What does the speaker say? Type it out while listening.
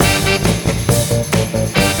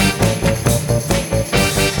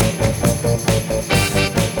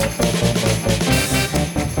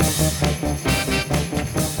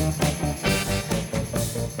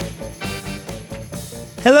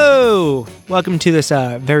Welcome to this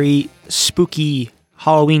very spooky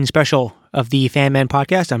Halloween special of the Fan Man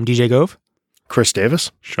Podcast. I'm DJ Gove. Chris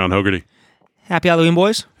Davis. Sean Hogarty. Happy Halloween,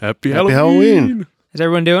 boys. Happy Halloween. How's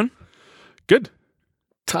everyone doing? Good.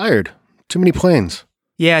 Tired. Too many planes.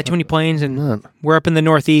 Yeah, too many planes, and Not. we're up in the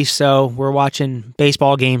Northeast, so we're watching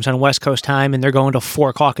baseball games on West Coast time, and they're going till 4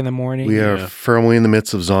 o'clock in the morning. We are Yeah. firmly in the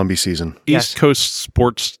midst of zombie season. Yes. East Coast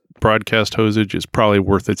sports broadcast hostage is probably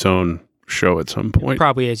worth its own show at some point.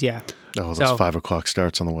 Probably is, yeah. Oh, those So- 5 o'clock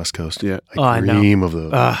starts on the West Coast. Yeah. I I know. dream of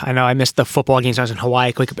those. I know. I missed the football games. I was in Hawaii.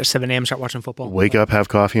 I could wake up at 7 a.m. start watching football. Wake up, have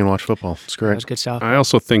coffee, and watch football. It's That great. was good stuff. I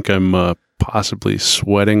also think I'm possibly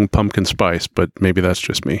sweating pumpkin spice, but maybe that's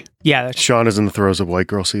just me. Yeah, that's Sean is in the throes of white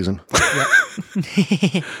girl season.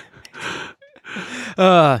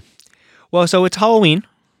 well, so it's Halloween,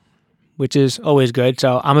 which is always good.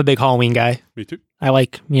 So I'm a big Halloween guy. Me too. I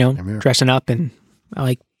like, here. dressing up, and I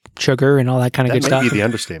like sugar and all that kind of That good might stuff. be the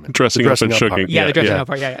understatement. Dressing The up and part. sugaring. Yeah, the dressing up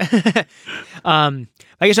part. Yeah. I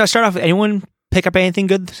guess I'll start off with anyone pick up anything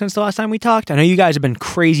good since the last time we talked? I know you guys have been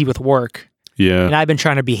crazy with work, Yeah. and I've been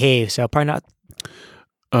trying to behave, so probably not.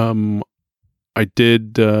 I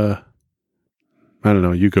did. I don't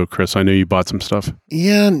know. You go, Chris. I know you bought some stuff.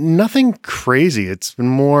 Yeah, nothing crazy. It's been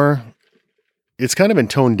more. It's kind of been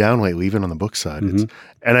toned down lately, even on the book side. Mhm.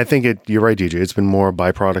 And I think you're right, DJ. It's been more a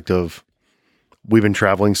byproduct of we've been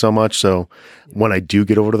traveling so much. So when I do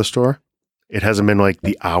get over to the store, it hasn't been like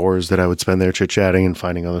the hours that I would spend there chit chatting and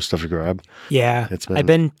finding other stuff to grab. Yeah, It's been I've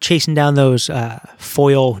been chasing down those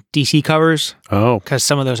foil DC covers Oh, because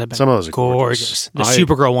some of those have been some of those are gorgeous. The I-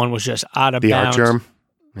 Supergirl one was just out of The art bounds. germ.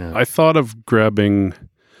 Yeah. I thought of grabbing,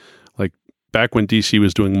 like, back when DC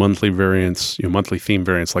was doing monthly variants, monthly theme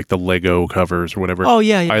variants, like the Lego covers or whatever. Oh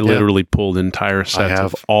yeah, I literally pulled entire sets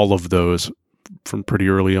have. of all of those from pretty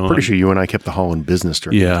early on. Pretty sure you and I kept the hall in business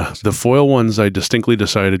during Yeah, this. the foil ones, I distinctly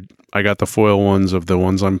decided I got the foil ones of the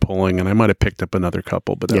ones I'm pulling, and I might have picked up another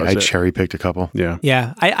couple, but that Yeah, was I it. cherry picked a couple. Yeah,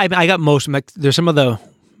 Yeah, I got most of them. Like, there's some of the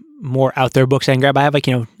more out there books I can grab. I have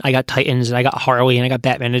I got Titans and I got Harley and I got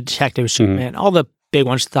Batman and Detective Superman. All the big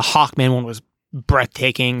ones. The Hawkman one was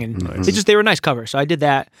breathtaking and Nice. they were nice covers. So I did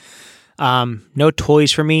that. No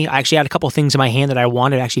toys for me. I actually had a couple things in my hand that I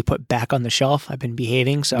wanted to actually put back on the shelf. I've been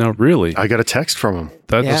behaving. So no, really, I got a text from him.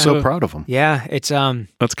 that's Yeah. I'm so proud of him. yeah, it's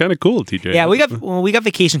that's kind of cool, TJ. yeah, we got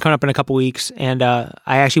vacation coming up in a couple weeks, and I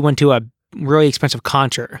actually went to a really expensive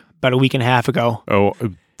concert about a week and a half ago. Oh,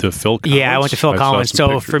 the Phil Collins? Yeah, I went to Phil saw Collins. some So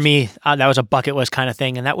pictures. for me, that was a bucket list kind of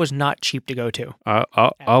thing, and that was not cheap to go to.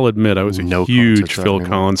 I'll admit I was a No huge concerts Phil anymore.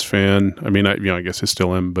 Collins fan. I mean, I guess I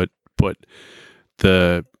still am, but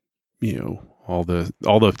the all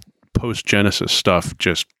the post Genesis stuff,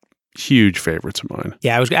 just huge favorites of mine.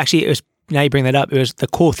 Yeah, it was now you bring that up. It was the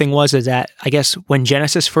cool thing is that I guess when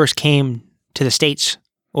Genesis first came to the States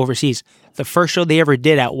overseas, the first show they ever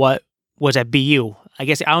did was at BU. I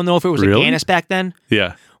guess I don't know if it was Really? at Ganis back then,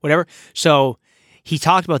 Yeah, whatever. So he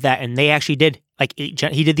talked about that, and they actually did like he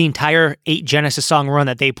did the entire 8 Genesis song run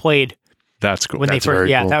that they played that's cool. when That's they first. very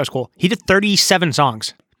Yeah, cool. that was cool. He did 37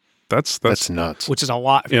 songs, That's nuts. which is a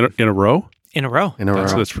lot in a row. in a row. In a row.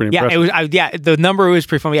 That's pretty Yeah, impressive. it was. The number was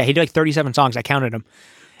pretty funny. Yeah, he did like 37 songs. I counted them.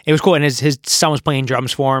 It was cool, and his son was playing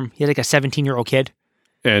drums for him. He had like a 17-year-old kid.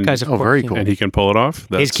 and Because of Oh, course, very you know, cool. and he can pull it off.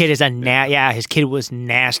 His kid is his kid was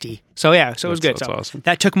nasty. So yeah, so it was good. That's So awesome.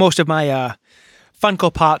 that took most of my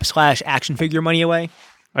Funko Pop / action figure money away.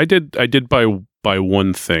 I did buy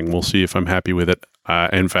one thing. We'll see if I'm happy with it.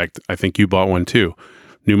 In fact, I think you bought one too.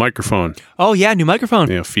 New microphone. Oh yeah, new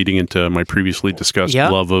microphone. Feeding into my previously discussed Yeah.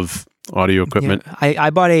 love of audio equipment. Yeah, I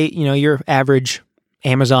bought your average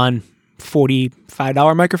Amazon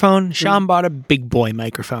 $45 microphone. Sean bought a big boy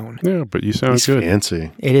microphone. Yeah, but you sound He's good.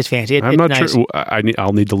 fancy. It is fancy. I'm it's not nice. sure.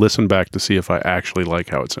 I'll need to listen back to see if I actually like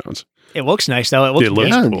how it sounds. It looks nice though. It looks, It looks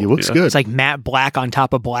Yeah, cool, it looks yeah. good. it's like matte black on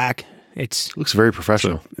top of black. It's Looks very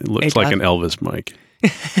professional. It looks It like does. an Elvis mic.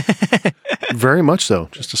 Very much so.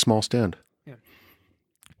 Just a small stand.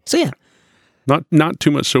 so yeah, Not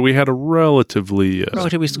too much. So we had a relatively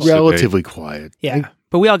relatively Relatively quiet. Yeah,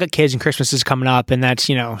 but we all got kids, and Christmas is coming up, and that's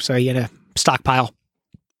so you got to stockpile.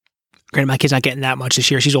 Granted, my kid's not getting that much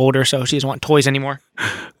this year. She's older, so she doesn't want toys anymore.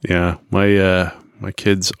 Yeah, my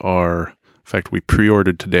kids are. In fact, we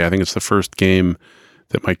pre-ordered today. I think it's the first game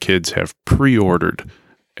that my kids have pre-ordered,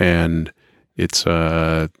 and it's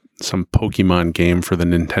some Pokemon game for the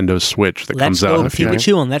Nintendo Switch that Let's comes out go in a few.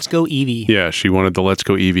 Pikachu and let's go Eevee. Yeah, she wanted the Let's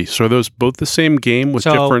Go Eevee. So are those both the same game with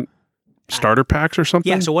So- different starter packs or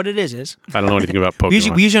something? Yeah. So what it is I don't know anything about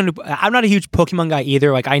Pokemon. we usually I'm not a huge Pokemon guy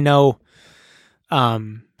either. Like I know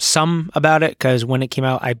some about it because when it came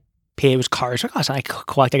out, I It was cars. Like, oh, so I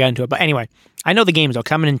collect. I got into it. But anyway, I know the games though,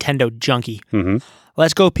 because I'm a Nintendo junkie. Mm-hmm.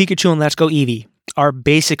 Let's Go Pikachu and Let's Go Eevee are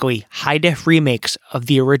basically high-def remakes of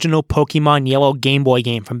the original Pokemon Yellow Game Boy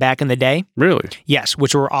game from back in the day. Really? Yes,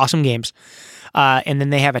 which were awesome games. And then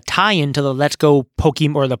they have a tie-in to the Let's Go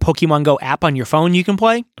Pokemon or the Pokemon Go app on your phone you can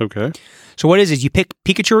play. Okay. So what it is you pick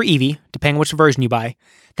Pikachu or Eevee, depending which version you buy.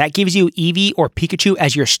 That gives you Eevee or Pikachu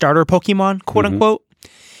as your starter Pokemon, quote unquote.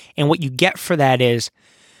 And what you get for that is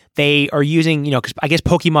they are using, because I guess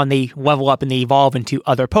Pokemon, they level up and they evolve into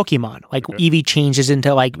other Pokemon. Like Eevee changes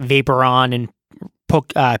into like Vaporeon and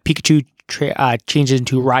Pikachu changes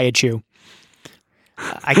into Raichu.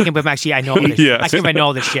 I can't believe actually I know all this. Yeah. I can't believe I know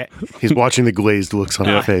all this shit. He's watching the glazed looks on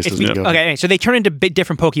your face It's as me. we go. Okay, anyway, so they turn into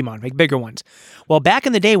different Pokemon, like bigger ones. Well, back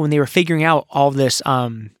in the day when they were figuring out all this,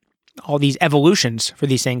 all these evolutions for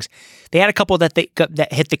these things, they had a couple that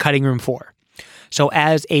that hit the cutting room floor. So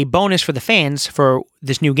as a bonus for the fans for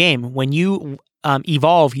this new game, when you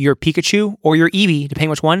evolve your Pikachu or your Eevee, depending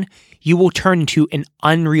which one, you will turn into an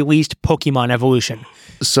unreleased Pokemon evolution.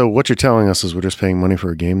 So what you're telling us is we're just paying money for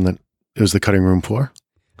a game that is the cutting room floor?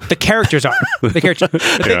 The characters are. The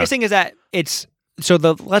biggest thing is that so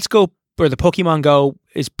the Let's Go or the Pokemon Go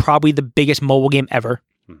is probably the biggest mobile game ever.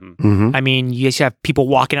 Mm-hmm. I mean, you just have people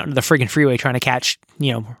walking out into the friggin' freeway trying to catch,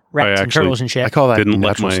 rats and turtles and shit. I call that Didn't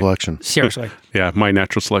let natural my- selection. Seriously. Yeah, my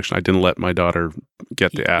natural selection. I didn't let my daughter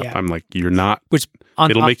get the app. Yeah. I'm like, you're not. Which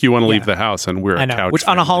It'll make you want to leave yeah. the house, and we're I a know. couch. Which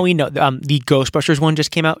on a family. Halloween note, the Ghostbusters one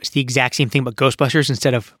just came out. It's the exact same thing, but Ghostbusters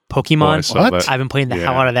instead of Pokemon. Oh, I saw What? that. I've been playing the Yeah.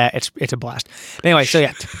 hell out of that. It's a blast. But anyway, so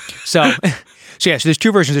yeah, so there's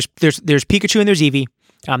two versions. There's Pikachu and there's Eevee.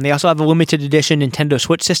 They also have a limited edition Nintendo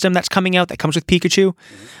Switch system that's coming out that comes with Pikachu.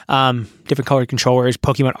 Different colored controllers,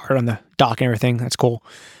 Pokemon art on the dock and everything. That's cool.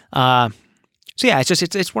 So yeah,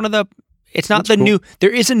 it's one of the. It's not the new. There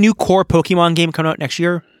is a new core Pokemon game coming out next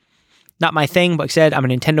year. Not my thing, but like I said, I'm a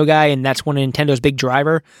Nintendo guy, and that's one of Nintendo's big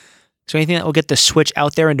driver. So anything that will get the Switch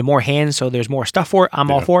out there into more hands, so there's more stuff for it,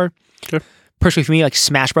 I'm all for. Okay. Personally, for me, like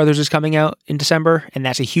Smash Brothers is coming out in December, and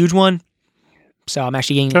that's a huge one. So I'm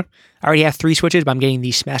actually getting. Okay. I already have 3 Switches, but I'm getting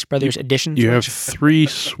the Smash Brothers edition. You have Switch. 3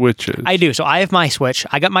 Switches. I do. So I have my Switch.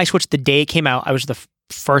 I got my Switch the day it came out. I was the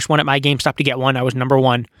first one at my GameStop to get one. I was number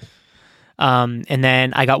 1. And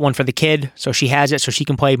then I got one for the kid, so she has it, so she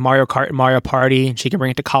can play Mario Kart and Mario Party, and she can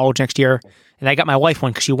bring it to college next year. And I got my wife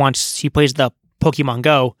one because she plays the Pokemon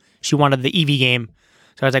Go. She wanted the Eevee game,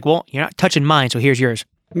 so I was like, "Well, you're not touching mine, so here's yours."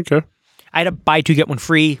 Okay. I had a buy 2 get 1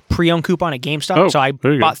 free pre-owned coupon at GameStop, Oh, so I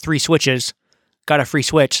there you go. bought 3 Switches, got a free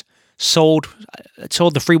Switch, sold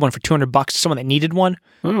the free one for $200 to someone that needed one.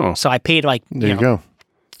 Oh, So I paid like There you go.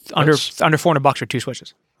 under That's- under $400 for 2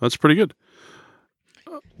 Switches. that's pretty good.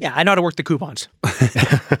 Yeah, I know how to work the coupons.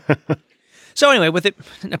 So anyway, with it,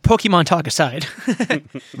 Pokemon talk aside,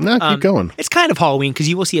 No, keep going. it's kind of Halloween because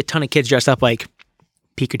you will see a ton of kids dressed up like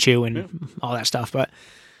Pikachu and all that stuff. But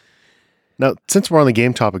Now, since we're on the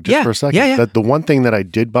game topic just Yeah, for a second, yeah. that the one thing that I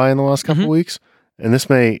did buy in the last couple of weeks, and this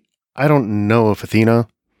I don't know if Athena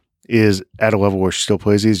is at a level where she still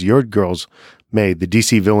plays these. Your girls made the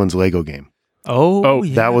DC Villains Lego game. Oh,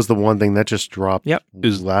 yeah. That was the one thing that just dropped Yep.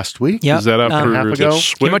 last week. Yep. Is that up for half the ago?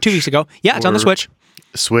 Switch? Came out 2 weeks ago. Yeah, it's on the Or- Switch.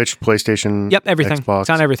 Switch, PlayStation, Yep, everything. Xbox. It's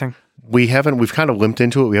on everything. We've kind of limped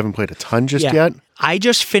into it. We haven't played a ton just Yeah. yet. I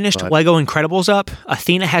just finished But- Lego Incredibles up.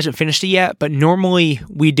 Athena hasn't finished it yet, but normally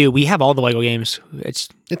we do. We have all the Lego games. It's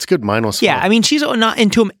good mindless Yeah, fun. I mean, she's not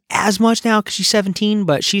into them as much now because she's 17,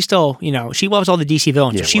 but she still, she loves all the DC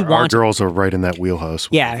villains. Yeah, so she where our wants it. girls are right in that wheelhouse.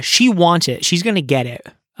 Yeah, she wants it. She's going to get it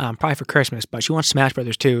probably for Christmas, but she wants Smash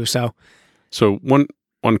Brothers too. So, So one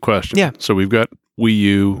question. Yeah. So we've got Wii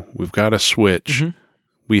U, we've got a Switch. Mhm.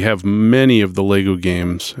 We have many of the Lego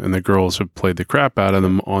games, and the girls have played the crap out of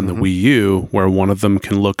them on the Wii U, where one of them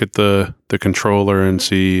can look at the controller and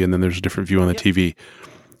see, and then there's a different view on the TV.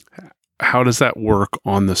 How does that work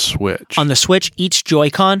on the Switch? on the Switch, each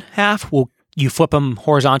Joy-Con half you flip them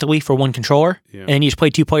horizontally for one controller, Yeah. and then you just play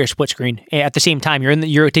 2-player split screen at the same time.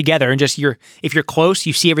 You're together, and just if you're close,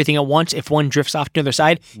 you see everything at once. If one drifts off to the other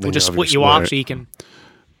side, we'll Then just you split you obviously- off so you can.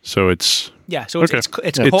 So it's Yeah, so Okay. it's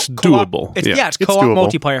It's co-op. doable. It's, Yeah. it's It's co-op doable.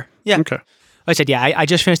 multiplayer. Yeah, okay. Like I said, yeah, I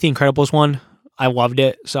just finished the Incredibles one. I loved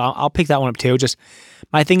it, so I'll pick that one up too. Just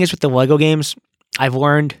my thing is with the Lego games, I've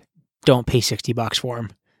learned don't pay $60 for them.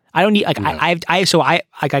 I don't need like No.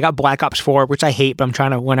 I got Black Ops 4, which I hate, but I'm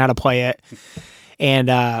trying to learn how to play it. And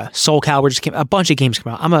Soul Calibur just came. A bunch of games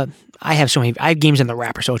come out. I have so many. I have games in the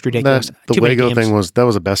wrapper, so it's ridiculous. The Too many Lego games. thing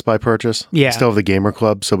was a Best Buy purchase. Yeah. I still have the Gamer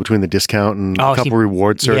Club, so between the discount and Oh, a couple see,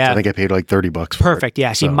 reward certs, yeah. I think I paid like $30 for Perfect. it.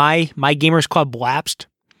 Yeah. See, So, my Gamers Club lapsed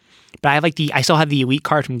But I still have the Elite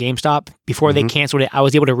card from GameStop. Before they canceled it, I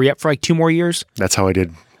was able to re-up for like 2 more years. That's how I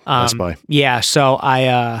did Best Buy. Yeah, so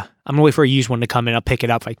I'm gonna wait for a used one to come in. I'll pick it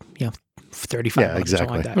up like 35 Yeah, bucks or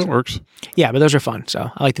something exactly. like that. That works. Yeah, but those are fun. So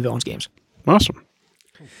I like the Villains games. Awesome.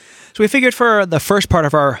 So we figured for the first part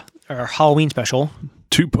of our Halloween special,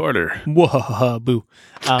 2-parter. whoa, boo.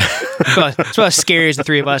 It's about as scary as the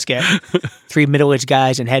 3 of us get. 3 middle-aged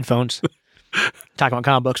guys in headphones talking about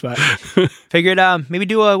comic books, but figured maybe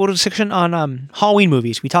do a little section on Halloween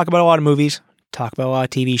movies. We talk about a lot of movies, talk about a lot of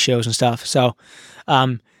TV shows and stuff. So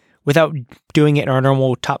without doing it in our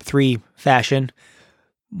normal top 3 fashion,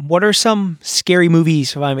 what are some scary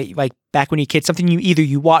movies like back when you were a kid? Something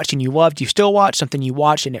you watched and you loved, you still watch, something you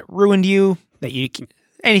watched and it ruined you,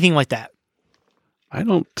 anything like that. I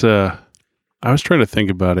don't, I was trying to think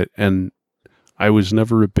about it, and I was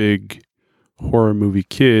never a big horror movie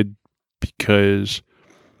kid because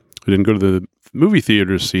we didn't go to the movie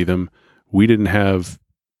theater to see them. We didn't have,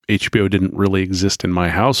 HBO didn't really exist in my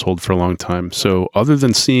household for a long time. So other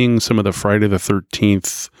than seeing some of the Friday the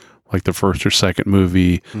 13th, like the first or second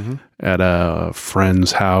movie at a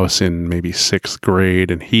friend's house in maybe 6th grade,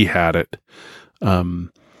 and he had it,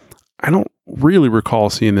 I don't really recall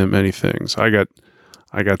seeing that many things. I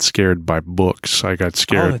got scared by books. I got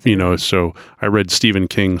scared, so I read Stephen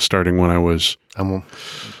King starting when I was, I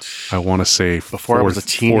want to say Before I was a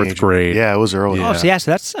teenager. 4th grade. Yeah, it was early. Yeah. Oh,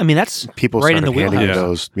 so that's People right in started the handing wheelhouse. me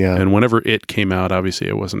those. Yeah. And whenever it came out, obviously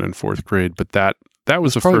it wasn't in 4th grade, but that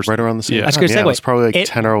was the Probably first. right around the same Yeah. time. That's a good Yeah, it segue. was probably like It-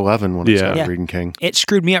 10 or 11 when I Yeah. started Yeah. reading King. It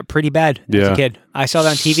screwed me up pretty bad as Yeah. a kid. I saw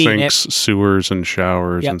that on TV. and Sinks, sewers, and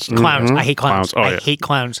showers and stuff. Clowns. I hate clowns. Clowns. Oh, I yeah. hate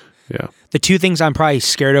clowns. Yeah. The 2 things I'm probably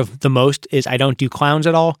scared of the most is I don't do clowns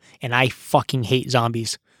at all, and I fucking hate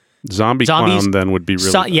zombies. Zombies Zombies- clown then would be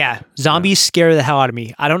really bad. Yeah, zombies scare the hell out of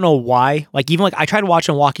me. I don't know why. Like even like I tried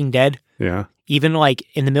watching Walking Dead, Yeah. even like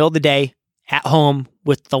in the middle of the day at home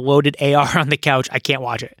with the loaded AR on the couch. I can't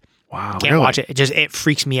watch it. Wow. Can't watch it. It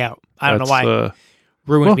freaks me out. I don't know why.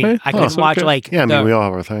 Ruins well, me. hey, I couldn't that's watch okay. like Yeah, I mean, the- we all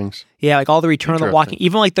have our things. like all the Return of the Walking,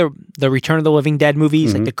 even like the Return of the Living Dead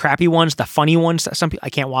movies, like the crappy ones, the funny ones. That some people I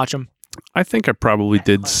can't watch them. I think I probably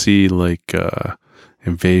did see like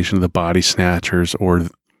Invasion of the Body Snatchers or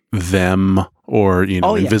Them or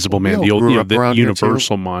Oh, yeah. Invisible Man, We the all old grew up the around here, too.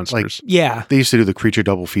 Universal monsters. Yeah. They used to do the Creature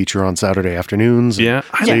double feature on Saturday afternoons. and Yeah.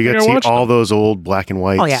 So you get to see all those old black and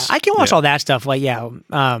whites. Oh yeah, I can watch all that stuff. Like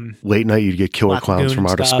Late night, you'd get Killer Black Clowns Lagoon from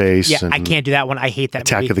Outer stuff. Space. Yeah, and I can't do that one. I hate that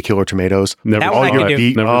Attack movie. of the Killer Tomatoes. Never That saw one I can it.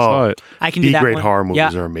 do. Never saw it. I can do that B-grade one. horror movies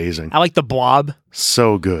Yeah. are amazing. I like the Blob.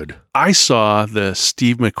 So good. I saw the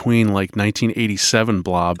Steve McQueen like 1987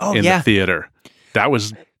 Blob in yeah. the theater. That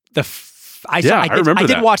was I Yeah, I remember did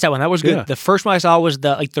that. watch that one. That was good. Yeah. The first one I saw was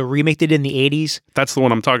the remake they did in the 80s. that's the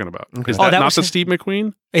one I'm talking about. Is Oh, that that not was- the Steve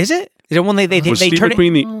McQueen? Is it? Is it one they Was Steve turned it?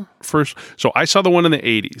 McQueen the first? So I saw the one in the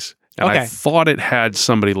 80s, and I Okay. thought it had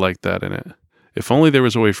somebody like that in it. If only there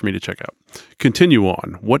was a way for me to check out. Continue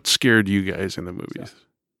on. What scared you guys in the movies?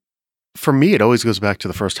 For me, it always goes back to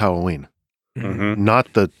the first Halloween. Mm-hmm.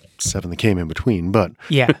 Not the 7 that came in between, but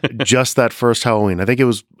Yeah. just that first Halloween. I think it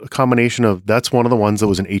was a combination of that's one of the ones that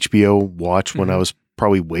was an HBO watch when I was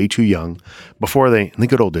probably way too young. In the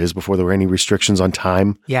good old days, before there were any restrictions on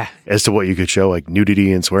time Yeah. as to what you could show, like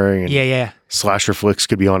nudity and swearing, and Yeah. slasher flicks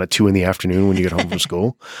could be on at 2 p.m. when you get home from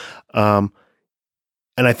school.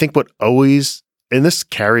 And I think what always, and this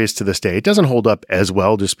carries to this day, it doesn't hold up as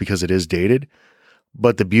well just because it is dated,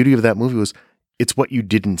 but the beauty of that movie was it's what you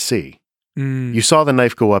didn't see. Mm. You saw the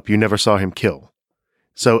knife go up, you never saw him kill.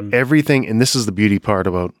 So everything, and this is the beauty part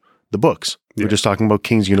about the books. Yeah. We're just talking about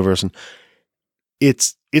King's Universe, and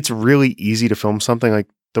it's really easy to film something like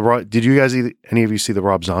did you guys any of you see the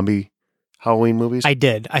Rob Zombie Halloween movies? I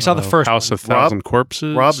did. I saw the first House one. of Thousand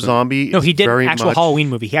Corpses. Rob Zombie. No, he is did very an actual much, Halloween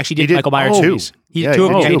movie. He actually did, He did Michael Myers two. movies. He Yeah, two he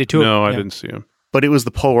of them. did Yeah, he two. did 2 of them. No, I Yeah. didn't see him. But it was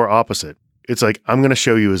the polar opposite. It's like I'm going to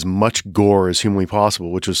show you as much gore as humanly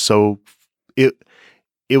possible, which was so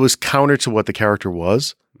it was counter to what the character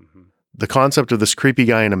was. The concept of this creepy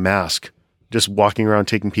guy in a mask just walking around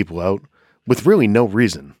taking people out with really no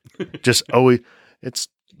reason. Just always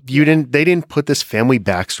they didn't put this family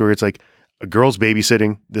backstory. It's like a girl's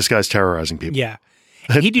babysitting, this guy's terrorizing people. Yeah.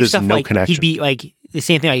 And he'd do There's stuff no like connection. he'd be like the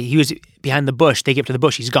same thing. Like he was behind the bush. They get to the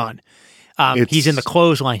bush. He's gone. He's in the It's-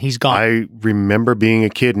 clothesline. He's gone. I remember being a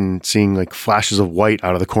kid and seeing like flashes of white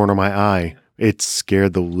out of the corner of my eye. It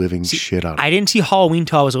scared the living shit out of me. I didn't see Halloween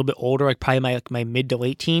till I was a little bit older, like probably my mid to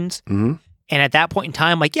late teens. Mhm. And at that point in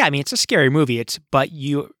time, like, yeah, I mean, it's a scary movie.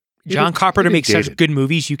 John Carpenter it makes such dated. good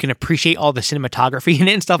movies. You can appreciate all the cinematography in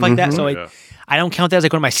it and stuff like that. So like, Yeah. I don't count that as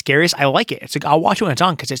like one of my scariest. I like it. It's like I'll watch it when it's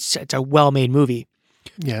on because it's a well made movie.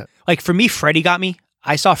 Yeah. Like for me, Freddy got me.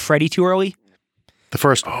 I saw Freddy too early. The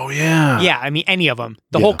first, Oh yeah. Yeah, I mean any of them.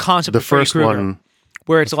 The Yeah. whole concept the of Freddy first Krueger, one,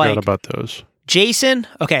 where it's Forgot like about those. Jason.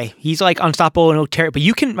 Okay, he's like unstoppable and no terror, but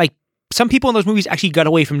you can like some people in those movies actually got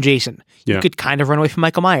away from Jason. You Yeah. could kind of run away from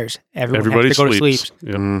Michael Myers. Everybody has to go to sleep. sleeps.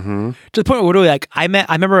 Yeah. mm-hmm. To the point where literally, like I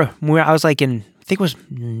remember when I was like in, I think it was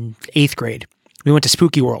 8th grade. We went to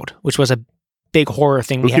Spooky World, which was a big horror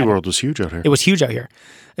thing. Spooky World was huge out here. It was huge out here.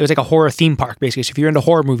 It was like a horror theme park, basically. So if you're into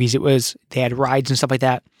horror movies, they had rides and stuff like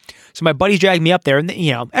that. So my buddies dragged me up there, and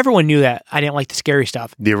everyone knew that I didn't like the scary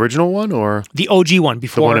stuff. The original one or The OG one the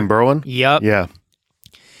before. one in Berlin? Yep. Yeah.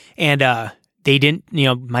 And they didn't.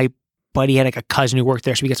 My buddy had like a cousin who worked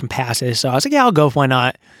there, so we got some passes. So I was like, yeah, I'll go. Why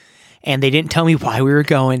not? And they didn't tell me why we were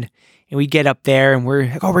going. And we get up there, and we're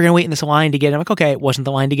like, oh, we're gonna wait in this line to get in. I'm like, okay, it wasn't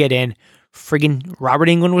the line to get in. Friggin' Robert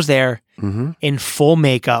Englund was there Mm-hmm. in full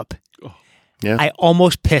makeup. Yeah. I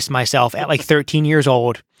almost pissed myself at like 13 years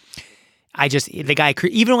old. The guy,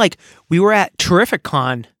 even like we were at Terrific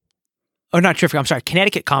Con, or not Terrific, I'm sorry,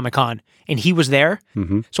 Connecticut Comic Con, and he was there.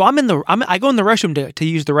 Mhm. So I go in the restroom to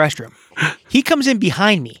use the restroom. He comes in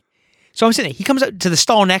behind me. So I'm sitting there. He comes up to the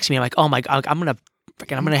stall next to me. I'm like, oh my God, I'm going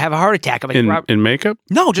to have a heart attack. I'm like, In makeup?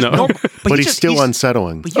 no, just No. no. But he's still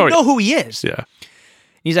unsettling. But you Oh, know who he is. Yeah.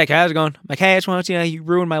 He's like, how's it going? I'm like, hey, I just want to let you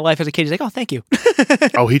ruined my life as a kid. He's like, oh, thank you.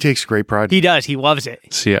 Oh, he takes great pride. He does. He loves it.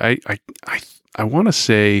 See, I want to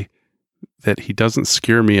say that he doesn't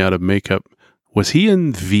scare me out of makeup. Was he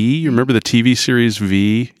in V? You remember the TV series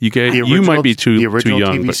V? You guys, The you original- might be the too original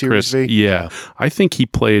young, TV but series Chris, V? yeah, I think he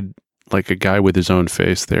played like a guy with his own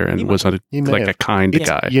face there, and He was a, He may like have. a kind It's-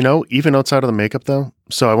 guy. You know, even outside of the makeup though.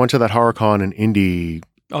 So I went to that horror con in Indy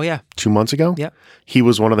Oh, yeah. 2 months ago. Yep. He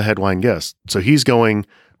was one of the headline guests. So he's going,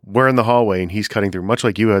 we're in the hallway and he's cutting through, much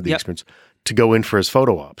like you had the Yep. experience, to go in for his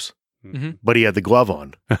photo ops. Mhm. But he had the glove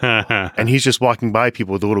on. And he's just walking by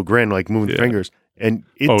people with a little grin, like moving Yeah. fingers. And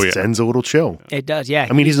it Oh, yeah. sends a little chill. It does, yeah.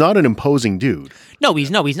 I mean, he's not an imposing dude. No, he's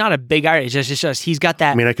not a big artist. It's just he's got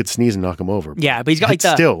that. I mean, I could sneeze and knock him over. yeah, but he's got like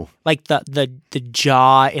But still, the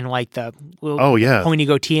jaw and like the little oh yeah, pointy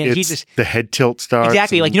goatee, and it's he just the head tilt starts.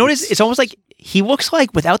 exactly and like it's almost like he looks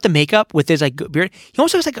like without the makeup with his like beard. He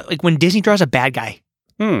almost looks like when Disney draws a bad guy.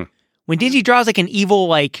 Hmm. When Disney draws like an evil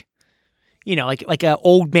like an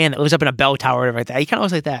old man that lives up in a bell tower or whatever like that. He kind of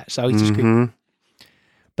looks like that. So he's just creepy. Mhm.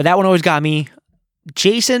 But that one always got me.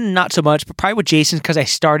 Jason, not so much, but probably with Jason because I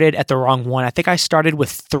started at the wrong one. I think I started with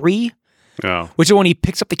 3. Oh, Which is when he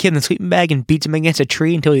picks up the kid in the sleeping bag and beats him against a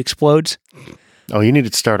tree until he explodes. Oh, you need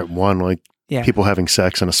to start at 1, like Yeah. people having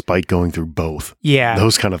sex and a spike going through both. Yeah.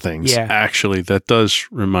 Those kind of things. Yeah. actually, that does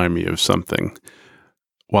remind me of something.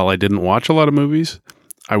 While I didn't watch a lot of movies,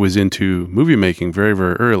 I was into movie making very,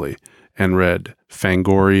 very early and read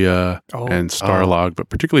Fangoria Oh. and Starlog, but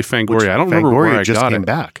particularly Fangoria. Which I don't remember where Fangoria I just got came it.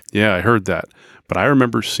 back. Yeah, I heard that. But I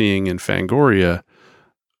remember seeing in Fangoria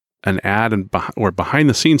an ad or behind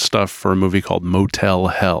the scenes stuff for a movie called Motel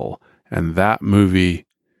Hell. And that movie,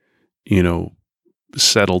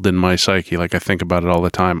 settled in my psyche. Like I think about it all the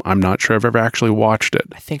time. I'm not sure I've ever actually watched it.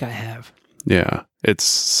 I think I have. Yeah. It's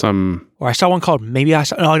some. Or I saw one called the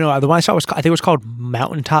one I saw I think it was called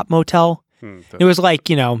Mountaintop Motel. It was like,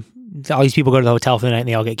 all these people go to the hotel for the night and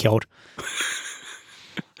they all get killed.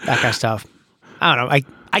 That kind of stuff. I don't know.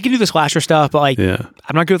 I can do the slasher stuff, but Yeah.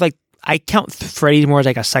 I'm not good with I count Freddy more as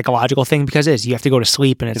like a psychological thing because you have to go to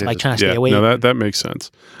sleep and it's It like is. trying to stay Yeah. awake. No, that makes sense.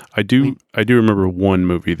 I do remember one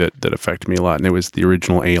movie that affected me a lot, and it was the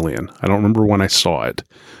original Alien. I don't remember when I saw it,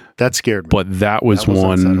 That scared me. but that was That was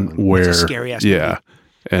one unsettling. where, It's a scary-ass yeah, movie.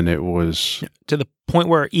 and it was, To the point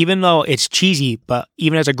where even though it's cheesy, but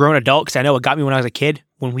even as a grown adult, because I know it got me when I was a kid,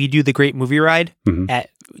 when we do the Great Movie Ride Mhm. at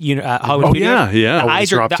Hollywood oh Studios, yeah, the it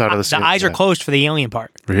eyes are drops out of the skin, eyes are yeah. closed for the alien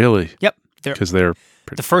part. really, Yep, because they're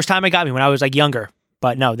the first time it got me when I was like younger,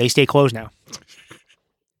 but no, they stay closed now.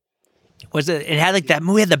 It had like that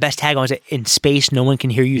movie had the best tag on it, in space no one can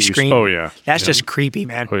hear you scream. oh yeah, That's yeah. just creepy,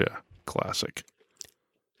 man. oh yeah, classic.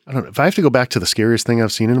 I don't know. If I have to go back to the scariest thing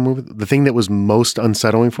I've seen in a movie, the thing that was most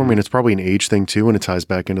unsettling for me, and it's probably an age thing too, and it ties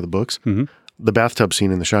back into the books, Mhm. the bathtub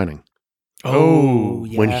scene in The Shining. Oh,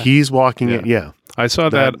 yeah. When he's walking Yeah. in, yeah. I saw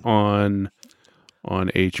that That- on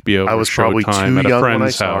HBO. I or was probably Showtime too at a young when I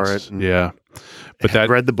friend's saw house. it, and- Yeah, but I that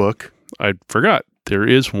read the book. I forgot. There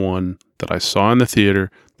is one that I saw in the theater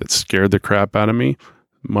that scared the crap out of me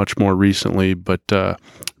much more recently. But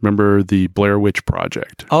remember the Blair Witch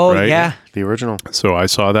Project? Oh right? yeah, The original. So I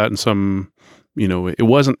saw that in some. It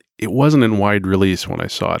wasn't in wide release when I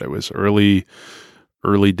saw it. It was early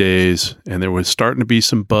days, and there was starting to be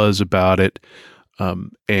some buzz about it.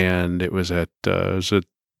 And it was at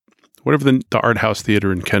whatever the art house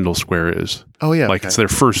theater in Kendall Square is. Oh yeah, Like okay. it's their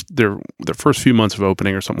first few months of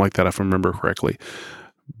opening or something like that, if I remember correctly.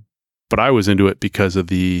 But I was into it because of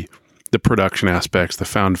the production aspects, the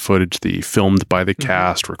found footage, the filmed by the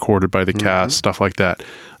cast, recorded by the cast, stuff like that.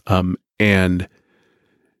 And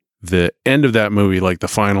the end of that movie, like the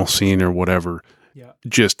final scene or whatever,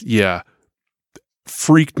 just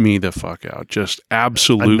freaked me the fuck out. Just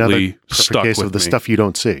absolutely Another perfect stuck case with of the me. stuff you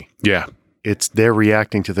don't see. Yeah, It's they're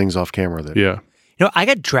reacting to things off camera. That yeah. I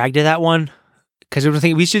got dragged to that one because we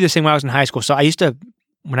used to do the same when I was in high school. So I used to,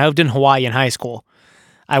 when I lived in Hawaii in high school,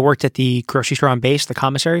 I worked at the grocery store on base, the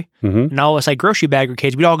commissary, and all us like grocery bagger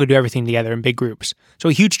kids, we'd all go do everything together in big groups. So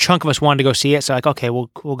a huge chunk of us wanted to go see it. So like, okay, we'll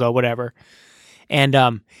go, whatever. And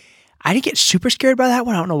I didn't get super scared by that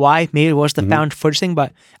one. I don't know why. Maybe it was the found footage thing,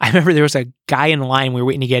 but I remember there was a guy in line we were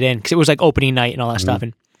waiting to get in because it was like opening night and all that stuff.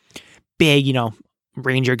 And big,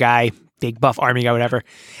 ranger guy, big buff army guy, whatever.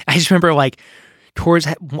 I just remember like towards,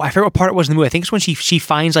 I forget what part it was in the movie. I think it's when she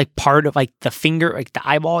finds like part of like the finger, like the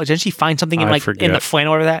eyeball. And then she finds something in I like in the forget.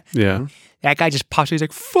 flannel or that. Yeah. That guy just pops. He's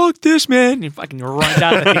like, "Fuck this, man!" and fucking runs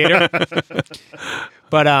out of the theater.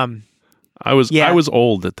 But I was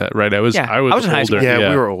old at that, right? I was in high school. older. yeah,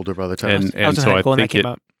 we were older by the time. I was in so high I school when that think came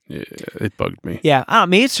out. it bugged me. Yeah, I don't know.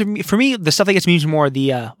 Maybe it's for me. The stuff that gets me is more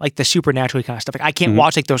the like the supernatural kind of stuff. Like I can't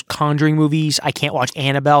watch like those Conjuring movies. I can't watch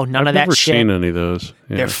Annabelle. None of I've that never shit. seen any of those.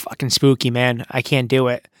 Yeah. They're fucking spooky, man. I can't do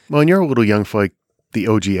it. Well, and you're a little young for like the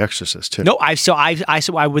OG Exorcist too. No, I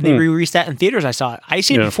when they re-released that in theaters, I saw it. I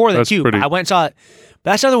seen it Yeah, before that that's too. pretty- But I went and saw it.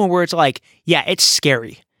 But that's another one where it's like, yeah, it's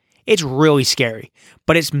scary. It's really scary.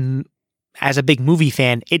 But it's as a big movie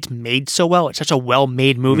fan, it's made so well. It's such a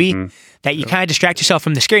well-made movie that you kind of distract yourself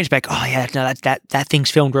from the scary. It's like, oh yeah, no, that thing's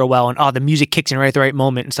filmed real well, and oh, the music kicks in right at the right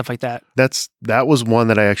moment and stuff like that. That was one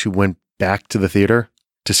that I actually went back to the theater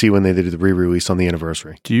to see when they did the re-release on the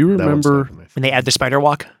anniversary. Do you That one remember stuck with me. When they add the spider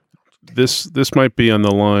walk. this might be on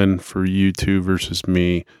the line for you two versus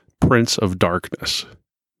me, Prince of Darkness.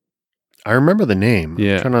 I remember the name.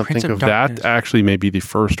 Yeah. I'm trying to Prince think of of Darkness. That actually may be the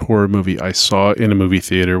first horror movie I saw in a movie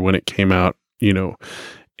theater when it came out,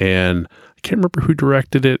 and I can't remember who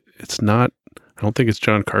directed it. I don't think it's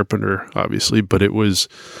John Carpenter, obviously, but it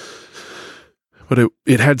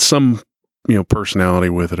had some, personality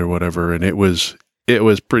with it or whatever. And it was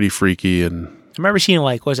pretty freaky. And I remember seeing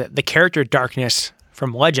like, was it the character Darkness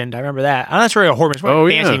from Legend? I remember that. I don't know that's really a horror. It's more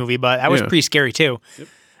a fantasy movie, but that was Yeah. pretty scary too.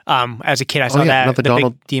 As a kid, I saw Oh yeah, that. not the big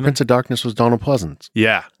Donald demon. Prince of Darkness was Donald Pleasance.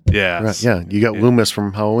 yeah. Right, yeah, you got Loomis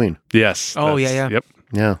from Halloween. Yes. Oh, yeah, yeah. Yep.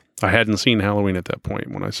 Yeah. I hadn't seen Halloween at that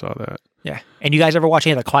point when I saw that. Yeah. And you guys ever watch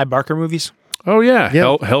any of the Clive Barker movies? Oh yeah.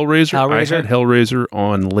 Yeah. Hellraiser. Hellraiser. I had Hellraiser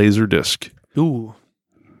on Laserdisc Ooh.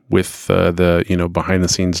 with the behind the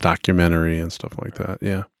scenes documentary and stuff like that.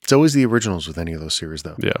 Yeah. It's always the originals with any of those series,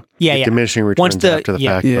 though. Yeah. Yeah, yeah. Diminishing Once returns the- after the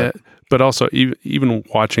yeah. fact. Yeah. But also even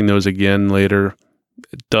watching those again later,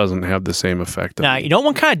 it doesn't have the same effect. on Now, me. you know what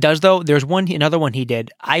one kind of does though? There's another one he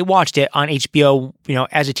did. I watched it on HBO,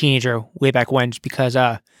 as a teenager way back when, just because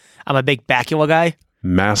I'm a big Bakula guy.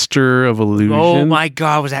 Master of Illusion. Oh my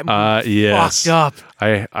God, was that movie yes. fucked up?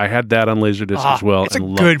 I had that on Laserdisc as well. It's a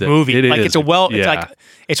and good loved it. movie. It like is. it's it's one Yeah.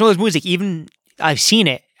 of those movies. Like even I've seen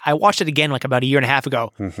it. I watched it again like about a year and a half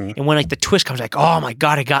ago, and when like the twist comes, like, oh my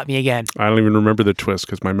God, it got me again. I don't even remember the twist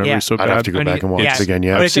because my memory's so I'd bad. have to go back and watch Yeah. it again.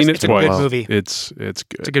 Yeah, But I've seen it it's a twice. good movie. It's good.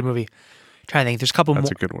 It's a good movie. I'm trying to think. There's a couple That's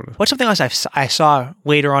more. a good one. What's something else I saw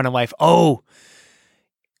later on in life? Oh,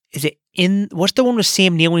 is it what's the one with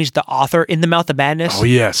Sam Neill when he's the author, In the Mouth of Madness? Oh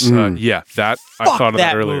yes, yeah. That I Fuck thought of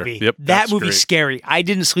that that earlier. movie. Yep, that that's movie's great. scary. I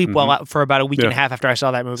didn't sleep well for about a week and a half after I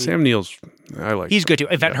saw that movie. Sam Neill's. I like. He's good too.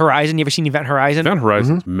 Event Horizon. You ever seen Event Horizon? Event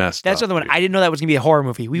Horizon's messed That's up. another one. I didn't know that was gonna be a horror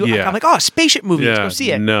movie. Yeah. I'm like, oh, a spaceship movie. Let's Yeah, go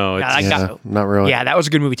see it. no, Nah, it's- I yeah, got- not really. yeah, that was a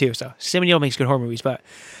good movie too. So Sam Neill makes good horror movies, but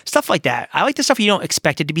stuff like that. I like the stuff you don't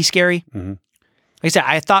expect it to be scary. Mhm. Like I said,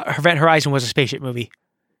 I thought Event Horizon was a spaceship movie.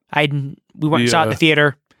 We went and saw it in the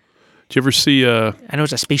theater. Did you ever see? I know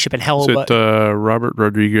it's a spaceship in hell, Was but it Robert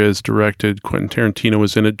Rodriguez directed? Quentin Tarantino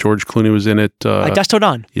was in it. George Clooney was in it. Dust Till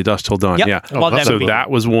Dawn. Yeah, Dust Till Dawn. Yep. Yeah. I love that So movie. that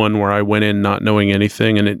was one where I went in not knowing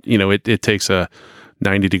anything, and it takes a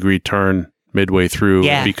 90-degree turn midway through.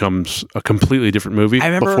 Yeah. It becomes a completely different movie. I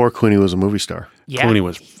remember. Before Clooney was a movie star. Yeah, Clooney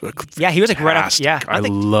was. yeah, he was like right off. fantastic. Yeah, I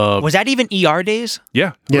think, love. was that even ER days?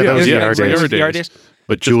 Yeah. Yeah, that was yeah, ER it days. was ER days.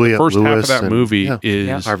 But just Juliette the first half Lewis of that and- movie yeah.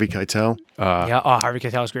 is Harvey Keitel. Yeah. Oh, Harvey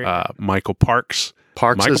Keitel was great. Michael Parks.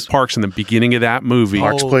 Parks Michael is- Parks in the beginning of that movie.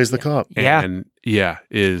 Parks Oh, plays the cop, yeah. And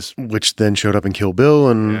is which then showed up in Kill Bill,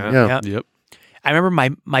 and yeah. Yep. I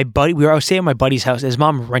remember my buddy. I was staying at my buddy's house. His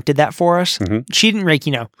mom rented that for us. Mhm. She didn't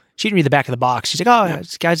She didn't read the back of the box. She's like, oh,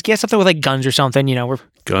 guys, get something with like guns or something. You know, we're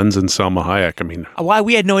Guns and Salma Hayek. I mean, why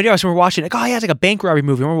we had no idea. So we're watching. Like, oh yeah, it's like a bank robbery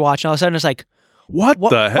movie. And we're watching. All of a sudden, it's like, what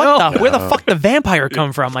the hell? where the fuck the vampire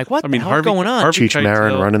come from? Like, what? I mean, the hell's going on? Harvey Cheech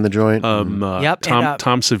Marin Keitel, running the joint. Yep, Tom and,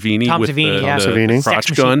 Savini. Tom with Savini, the, yeah. the Savini. crotch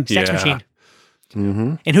Sex gun. Machine. Sex yeah. Machine.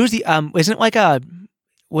 Mm-hmm. And who's the isn't it like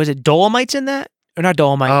was it Dolomites in that? Or not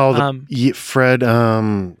Dolomite? Oh, Fred.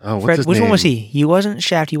 What's Fred, his which name? one was he? He wasn't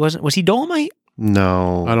Shaft. Was he Dolomite?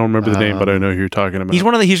 No, I don't remember the name, but I know who you're talking about.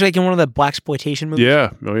 He's like in one of the blaxploitation movies.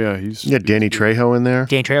 Yeah. Oh, yeah. He's Danny Trejo in there.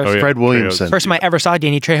 Danny Trejo. Oh, yeah. Fred Williamson. First time I ever saw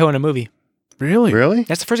Danny Trejo in a movie. really. Really?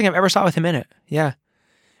 That's the first thing I've ever saw with him in it. Yeah.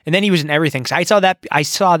 And then he was in everything. So I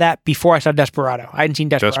saw that before I saw Desperado. I hadn't seen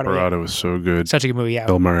Desperado. yet. Desperado was so good. Such a good movie, yeah.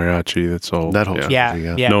 El Mariachi. That's all. That whole yeah.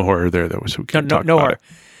 Yeah. No horror there. That was so good. No horror.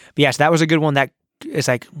 But yes, that was a good one that it's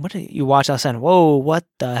like, what did you watch all of a sudden? Whoa, what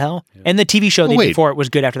the hell? Yeah. And the TV show they did before it was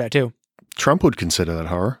good after that too. Trump would consider that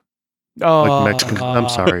horror. Oh, Like Mexican. I'm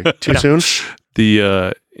sorry. Too soon?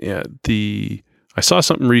 I saw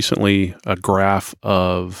something recently, a graph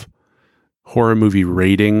of horror movie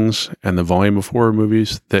ratings and the volume of horror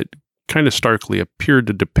movies that kind of starkly appeared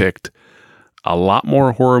to depict a lot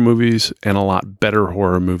more horror movies and a lot better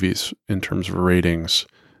horror movies in terms of ratings,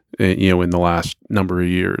 in the last number of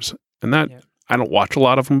years. And that, I don't watch a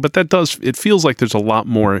lot of them, but it feels like there's a lot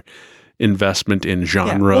more investment in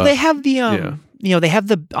genre. Yeah. Well, they have the, they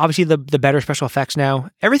have obviously the better special effects now.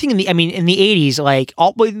 Everything in the 80s, like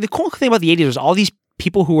the cool thing about the 80s was all these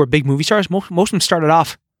people who were big movie stars, most of them started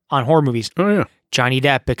off on horror movies. Oh yeah. Johnny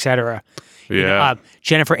Depp, etc. Yeah.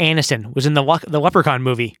 Jennifer Aniston was in the Leprechaun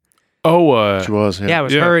movie. Oh, she was. Yeah, it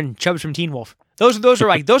was her and Chubbs from Teen Wolf. Those are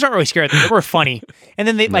like, those aren't really scary. They were funny. And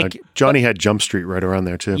then Johnny had Jump Street right around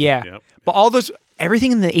there too. Yeah. Yep. But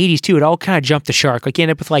everything in the 80s too, it all kind of jumped the shark. Like you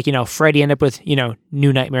end up with Freddy ended up with,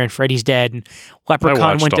 New Nightmare and Freddy's Dead, and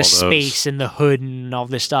Leprechaun went to space and the Hood and all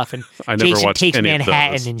this stuff, and I never Jason watched Takes any of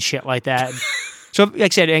Manhattan those. and shit like that. So like I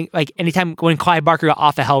said, like anytime when Clive Barker got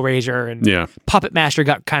off of Hellraiser and Puppet Master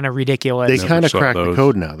got kind of ridiculous. They kind of saw cracked the those.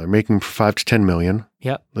 code now. They're making for $5 to $10 million.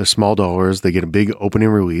 Yep. They're small dollars. They get a big opening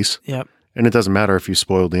release. Yep. And it doesn't matter if you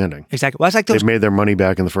spoiled the ending. Exactly. Well, that's like those. They've made their money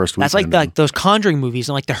back in the first week. That's like those Conjuring movies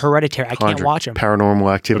and like the Hereditary. I can't watch them.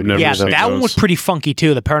 Paranormal Activity. I've never Yeah, seen that one was those. pretty funky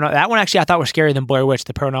too. That one actually I thought was scarier than Blair Witch.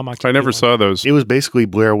 The Paranormal Activity. I never one. saw those. It was basically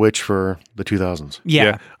Blair Witch for the 2000s.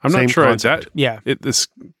 Yeah. I'm Same not sure concept.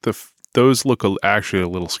 those look actually a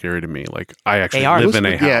little scary to me. Like I actually They are. live in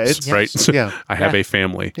a house, Yeah, it's- right? So yeah. I have a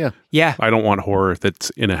family. Yeah. Yeah. I don't want horror that's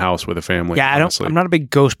in a house with a family. Yeah. honestly. I'm not a big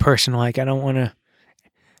ghost person. Like I don't want to.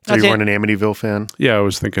 So you weren't an Amityville fan? Yeah, I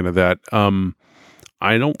was thinking of that.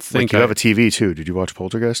 I don't think You have a TV too. Did you watch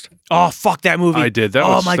Poltergeist? Oh fuck that movie! I did. That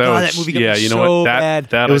oh was, my that god, was, that movie got yeah, me you know so what? bad.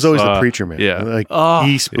 That It was I always saw. the preacher man. Yeah. Like Oh.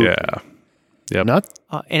 he spooked me. Yeah. Yep. Not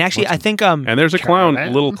And actually, I think And there's a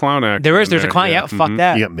little clown actor. there's in a clown. Yeah, fuck Mhm.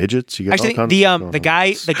 that. you got midgets. You got Actually, all kinds the of stuff going on.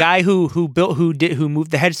 the guy who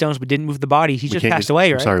moved the headstones but didn't move the body. He We just can't passed get- away,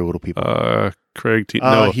 I'm right? sorry, little people. Craig T.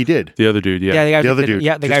 No, he did. the other dude. Yeah. Yeah, the guy. The other dude.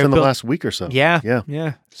 Yeah, the just guy who in the built. last week or so. Yeah, Yeah.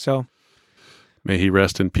 yeah. So May he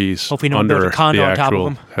rest in peace. Hopefully no one built under a condo the on top of actual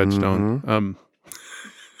him. headstone.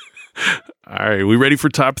 All right, we ready for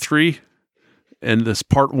top 3? And this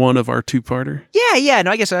part 1 of our 2-parter. yeah. No,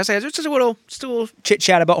 I guess that's just a little chit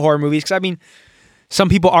chat about horror movies because I mean, some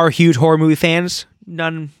people are huge horror movie fans.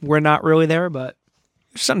 None, we're not really there, but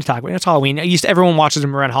there's something to talk about. It's Halloween. Everyone watches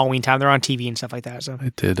them around Halloween time. They're on TV and stuff like that. So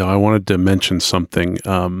I did. I wanted to mention something.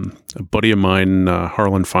 A buddy of mine,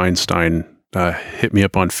 Harlan Feinstein, hit me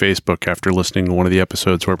up on Facebook after listening to one of the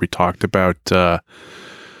episodes where we talked about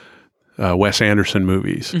Wes Anderson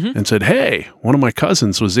movies and said, "Hey, one of my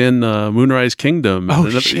cousins was in Moonrise Kingdom." Oh,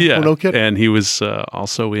 And shit. Yeah, Oh, no kidding. and he was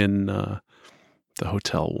also in the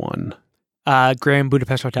Hotel One. Grand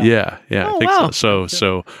Budapest Hotel. Yeah, I Oh, think wow.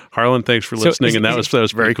 So Harlan, thanks for So listening, is- and that is-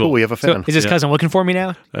 was Very pretty cool. We have a So fan. is his cousin looking for me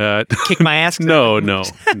now? Kick my ass? No,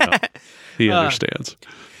 he understands.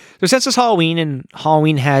 So since it's Halloween and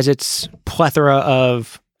Halloween has its plethora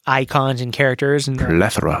of icons and characters and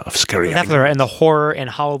Plethora of scary. plethora in the horror and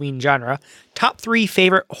Halloween genre, top 3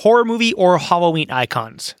 favorite horror movie or Halloween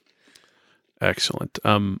icons? Excellent.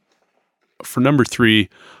 For number 3,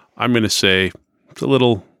 I'm going to say it's a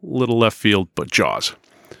little left field, but Jaws,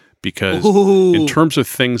 because Ooh. in terms of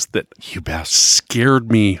things that You bastard.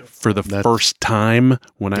 scared me for the first time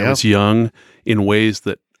when I was young in ways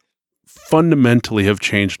that fundamentally have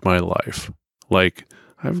changed my life. Like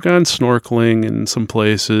I've gone snorkeling in some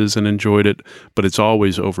places and enjoyed it, but it's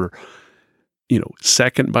always over,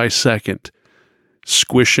 second by second,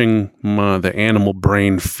 squishing the animal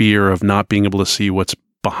brain fear of not being able to see what's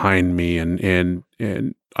behind me and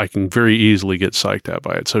I can very easily get psyched out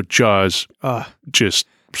by it. So Jaws, just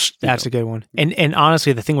That's a good one. And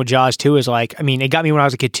honestly, the thing with Jaws too is like, I mean, it got me when I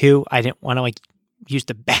was a kid too. I didn't want to like use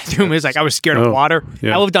the bathroom. It was like I was scared of water.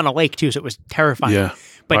 Yeah. I lived on a lake too, so it was terrifying. Yeah.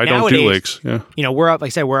 But I nowadays, don't do lakes. Yeah. You know, we're up. Like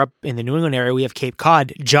I said, we're up in the New England area. We have Cape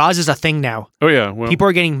Cod. Jaws is a thing now. Oh yeah. Well, People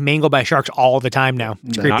are getting mangled by sharks all the time now.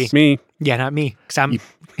 It's creepy. not me. Yeah, not me. Because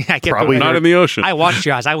I can't probably Not in the ocean. I watched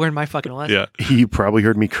Jaws. I learned my fucking lesson. Yeah. You probably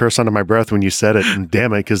heard me curse under my breath when you said it, and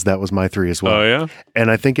damn it, because that was my 3 as well. Oh yeah. And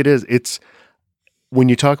I think it's when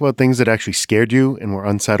you talk about things that actually scared you and were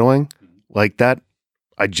unsettling, like that.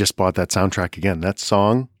 I just bought that soundtrack again. That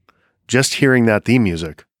song, just hearing that theme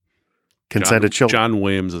music can send a chill. John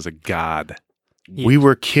Williams is a god. We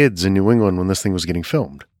were kids in New England when this thing was getting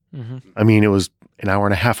filmed. Mm-hmm. I mean, it was an hour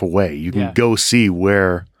and a half away. You can go see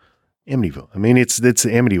where Amityville. I mean, it's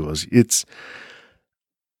Amityville.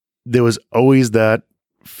 There was always that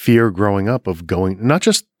fear growing up of going, not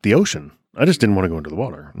just the ocean. I just didn't want to go into the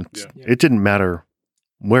water. It didn't matter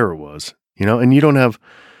where it was, you know, and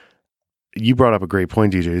you brought up a great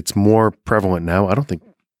point, DJ. It's more prevalent now. I don't think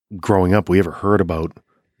growing up we ever heard about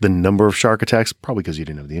the number of shark attacks, probably because you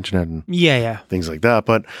didn't have the internet and things like that.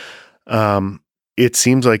 But it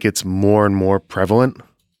seems like it's more and more prevalent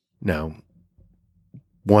now.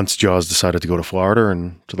 Once Jaws decided to go to Florida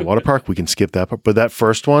and to the water park, we can skip that part. But that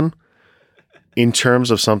first one, in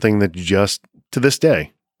terms of something that just to this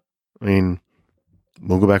day, I mean,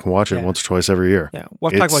 we'll go back and watch it once or twice every year. Yeah,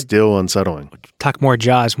 it's still unsettling. Talk more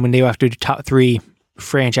Jaws when they go after the top 3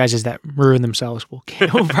 franchises that ruin themselves. We'll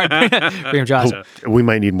bring Jaws. We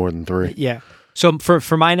might need more than 3. Yeah. So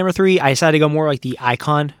for my number 3, I decided to go more like the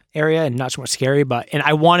icon area and not so much scary. And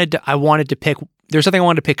I wanted to pick. There's something I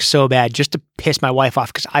wanted to pick so bad just to piss my wife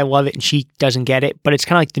off because I love it and she doesn't get it. But it's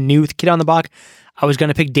kind of like the new kid on the block. I was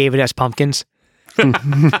gonna pick David S. Pumpkins.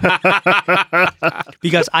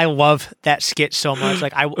 Because I love that skit so much.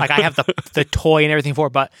 Like I have the toy and everything for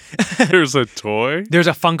it, but There's a toy? there's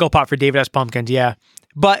a Funko Pop for David S. Pumpkins, yeah.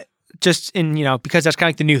 But just in, you know, because that's kind of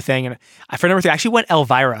like the new thing. And for number 3, I actually went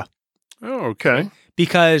Elvira. Oh, okay.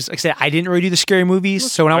 Because like I said, I didn't really do the scary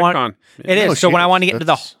movies. So when Icon. it is. No, So she when I is. want to get into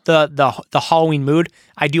the Halloween mood,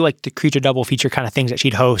 I do like the creature double feature kind of things that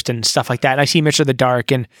she'd host and stuff like that. And I see Mitch of the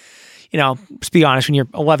Dark and, you know, to be honest, when you're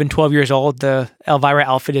 11, 12 years old, the Elvira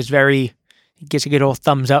outfit is gets a good old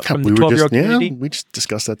thumbs up from the 12-year-old community. We just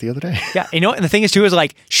discussed that the other day. Yeah, you know, and the thing is too is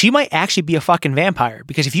like she might actually be a fucking vampire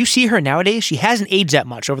because if you see her nowadays, she hasn't aged that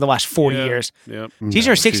much over the last 40 years. Yep. She's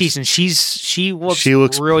in her 60s and she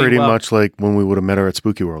looks really pretty well. much like when we would have met her at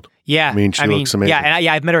Spooky World. Yeah, I mean, she looks amazing. Yeah, and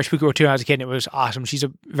I've met her at Spooky World too when I was a kid, and it was awesome. She's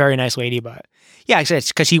a very nice lady, but yeah, I said it's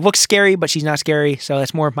because she looks scary, but she's not scary, so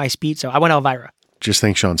that's more of my speed. So I went Elvira. Just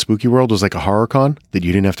think, Sean, Spooky World was like a horror con that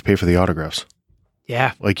you didn't have to pay for the autographs.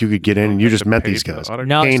 Yeah, Like you could get in and you just met these guys.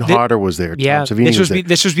 no, Kane Hodder was there. yeah. Tom Savini was there.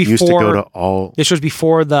 This was You used to go before to all. this was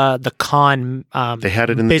before the con. They had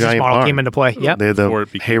it in the business giant model barn. came into play. Yep, They had Before the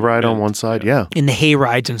it became hayride on event. one side. Yeah. in the hay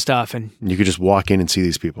rides and stuff, and You could just walk in and see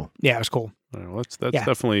these people. yeah, it was cool. Well, that's Yeah.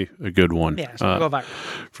 definitely a good one. Yeah, so go Elvira.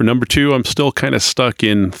 For number 2, I'm still kind of stuck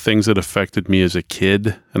in things that affected me as a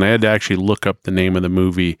kid, and I had to actually look up the name of the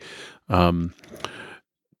movie. Do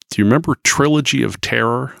you remember Trilogy of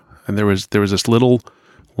Terror? And there was this little,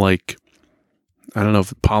 like, I don't know,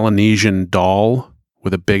 Polynesian doll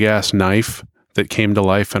with a big ass knife that came to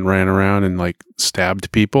life and ran around and like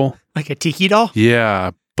stabbed people. Like a tiki doll.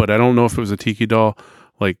 Yeah, but I don't know if it was a tiki doll.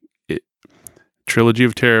 Like, Trilogy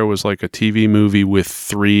of Terror was like a TV movie with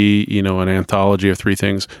 3, you know, an anthology of 3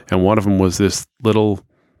 things. And one of them was this little,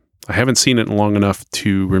 I haven't seen it long enough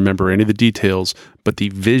to remember any of the details, but the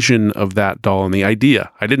vision of that doll and the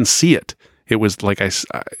idea, I didn't see it. It was like,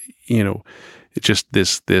 you know, it's just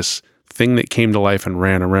this thing that came to life and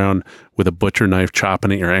ran around with a butcher knife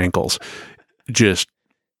chopping at your ankles. Just,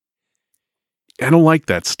 I don't like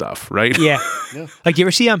that stuff, right? Yeah. Yeah. Like, you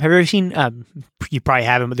ever see? Have you ever seen? You probably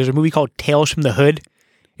haven't, but there's a movie called Tales from the Hood.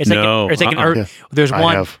 It's like No, it's like Yeah. There's I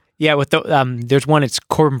one. have. Yeah, with the there's one. It's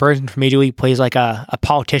Corbin Burnson from Major League plays like a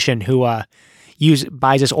politician who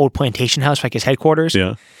buys this old plantation house for like his headquarters.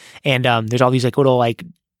 Yeah. And there's all these like little like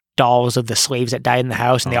dolls of the slaves that died in the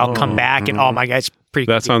house, and they all come Oh, back. And oh my god, it's pretty.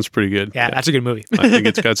 That creepy. sounds pretty good. Yeah, that's a good movie. I think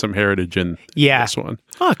it's got some heritage in Yeah. this one.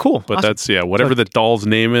 Oh, cool. But Awesome. that's, whatever the doll's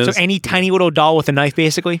name is. So any tiny little doll with a knife,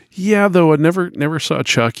 basically. Yeah, though I never saw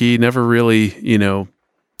Chucky. Never really, you know,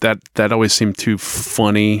 that always seemed too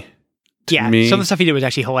funny to Yeah, me. some of the stuff he did was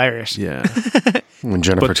actually hilarious. Yeah, When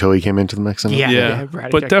Jennifer Tilly came into the mix. Yeah. yeah.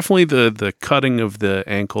 Brad But Jack- definitely the cutting of the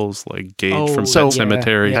ankles, like Gage Oh, from so- Pet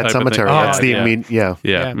Cemetery. Yeah. That type of thing. cemetery. Oh, That's the yeah. immediate. Yeah.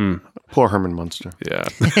 Yeah, Yeah. mm, Poor Herman Munster. yeah.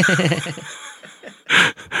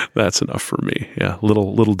 That's enough for me. Yeah,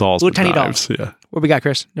 little dolls, Little with tiny knives. Yeah. What we got,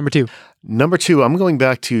 Chris? Number 2. Number 2, I'm going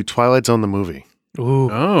back to Twilight Zone the movie.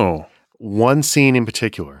 Ooh. Oh. One scene in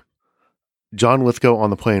particular. John Lithgow on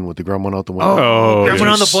the plane with the gremlin out the window. Oh, Gremlin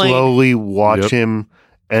yeah. on the plane. Slowly watch Yep. him,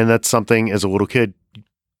 and that's something as a little kid.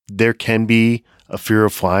 There can be a fear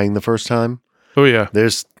of flying the first time. Oh yeah.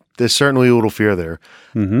 There's certainly a little fear there.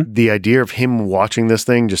 Mm-hmm. The idea of him watching this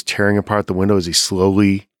thing just tearing apart the window as he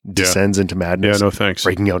slowly descends into Yeah. madness, No thanks.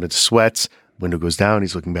 breaking out into sweats. Window goes down.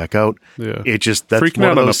 He's looking back out. Yeah. It just that's Freaking one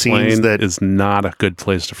out of on a those scenes plane that is not a good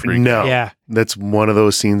place to freak. no, Yeah. that's one of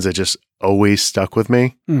those scenes that just always stuck with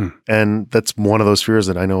me. Mm. And that's one of those fears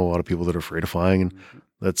that I know a lot of people that are afraid of flying. And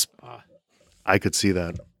that's, I could see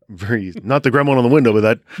that very, not the gremlin on the window, but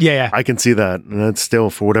that Yeah. I can see that. And that's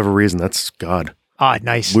still, for whatever reason, that's God. Ah,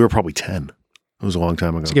 nice. We were probably 10. It was a long time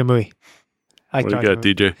ago. It's a good movie. I like What do you Twilight got,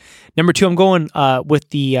 Zone. DJ? Number 2, I'm going with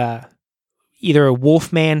the either a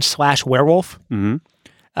Wolfman / werewolf. Mm-hmm.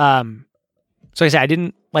 So like I said, I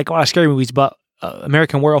didn't like a lot of scary movies, but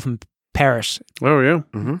American Werewolf in Paris, Oh yeah.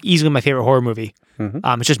 easily my favorite horror movie.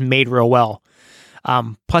 Mhm. It's just made real well.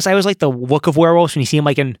 Plus, I always like the look of werewolves when you see them,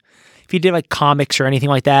 like if you did like comics or anything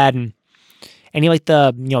like that, and any like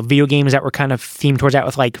the video games that were kind of themed towards that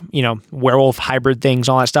with like werewolf hybrid things,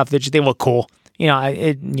 all that stuff. They look cool.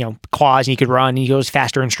 Claws, and he could run, and he goes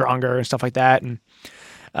faster and stronger and stuff like that. And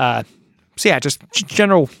so yeah, just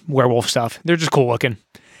general werewolf stuff. They're just cool looking.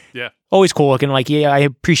 Yeah. Always cool looking. Like, yeah, I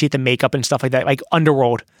appreciate the makeup and stuff like that. Like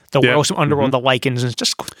Underworld, the werewolves from Underworld, the Lycans, and it's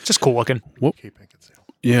just cool looking.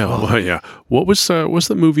 Yeah. Well, yeah. What was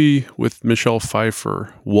the movie with Michelle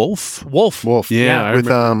Pfeiffer? Wolf. Wolf. Yeah. I with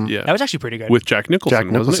remember- yeah. That was actually pretty good. With Jack Nicholson. Jack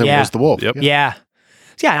Nicholson Wasn't it? Yeah. was the wolf. Yep. yeah.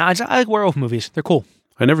 Yeah, I like werewolf movies. They're cool.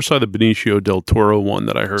 I never saw the Benicio del Toro one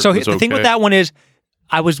that I heard. So was the thing with okay. that one is,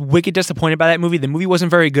 I was wicked disappointed by that movie. The movie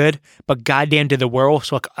wasn't very good, but goddamn did the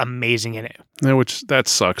werewolves look amazing in it. Yeah, which that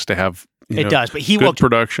sucks to have. It does, but he good looked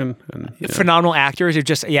production and yeah, phenomenal actors. It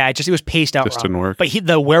was paced out just wrong. didn't work. But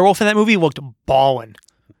the werewolf in that movie looked ballin'.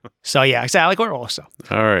 So yeah, I like werewolves. So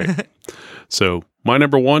All right. So my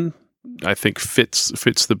number 1, I think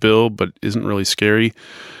fits the bill, but isn't really scary.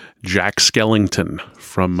 Jack Skellington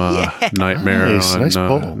from Nightmare Nice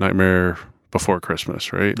pull. Nightmare Before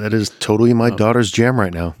Christmas, right? That is totally my daughter's jam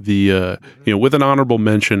right now. The with an honorable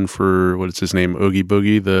mention for what is his name, Oogie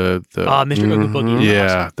Boogie, the Mr. Oogie Boogie.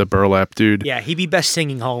 yeah, the burlap dude. Yeah, he'd be best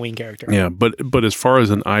singing Halloween character. Yeah, but as far as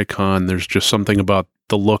an icon, there's just something about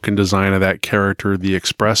the look and design of that character, the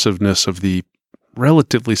expressiveness of the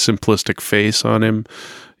relatively simplistic face on him,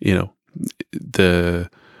 the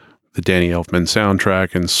Danny Elfman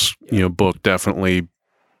soundtrack and book definitely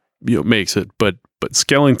makes it, but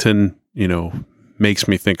Skellington, makes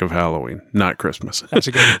me think of Halloween, not Christmas. It's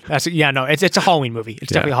a Halloween movie.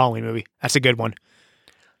 It's definitely a Halloween movie. That's a good one.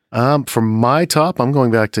 For my top, I'm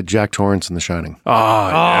going back to Jack Torrance in The Shining.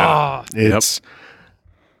 Yeah. It's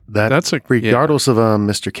That's regardless of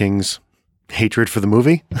Mr. King's hatred for the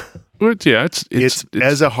movie. It's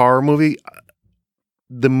as a horror movie,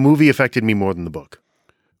 the movie affected me more than the book.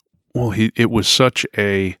 Well, it was such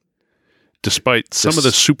a, despite some of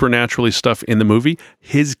the supernaturally stuff in the movie,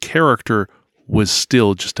 his character was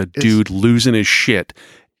still just a dude losing his shit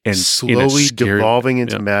and slowly devolving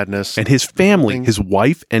into madness. And his family, his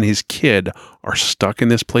wife and his kid are stuck in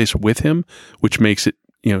this place with him, which makes it,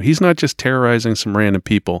 he's not just terrorizing some random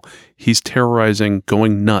people. He's terrorizing,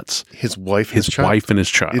 going nuts. His wife and his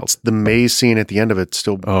child. It's the maze scene at the end of it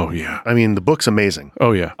still. Oh, yeah. I mean, the book's amazing.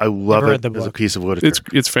 Oh, yeah. I love Never it read the as a book. piece of literature.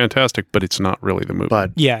 It's fantastic, but it's not really the movie.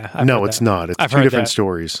 But Yeah. I've no, heard it's that. not. It's I've two heard different that.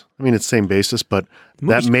 stories. I mean, it's the same basis, but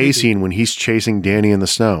movie's that maze creepy. scene when he's chasing Danny in the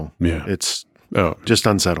snow, Yeah. it's Oh, just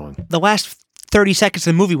unsettling. The last 30 seconds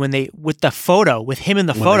of the movie with the photo, with him in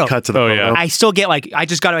the When photo, they cut to the Oh, photo, yeah. I still get I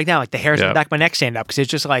just got it right now, the hairs on Yeah. the back of my neck stand up because it's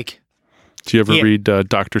just like, do you ever Yeah. read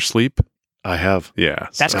Dr. Sleep? I have. Yeah.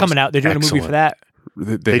 that's coming out. They're doing a movie for that.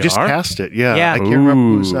 They just are? cast it. Yeah. Yeah. I can't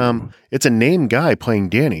remember who's Ooh. it's a named guy playing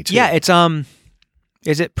Danny too. Yeah, it's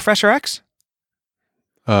is it Professor X?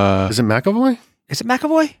 Is it McAvoy? Is it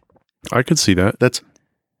McAvoy? I could see that.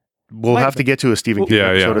 We'll Might have have to get to a Stephen King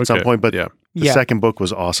Yeah, episode at some okay. point, but yeah, the second book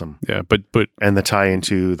was awesome. yeah, but And the tie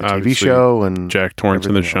into the TV Obviously, show and Jack Torrance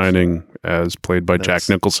in The everything else. Shining, as played by Jack That's-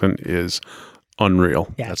 Nicholson, is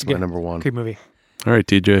unreal. Yeah, That's it's my good. number one. Great movie. All right,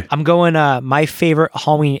 DJ. I'm going. My favorite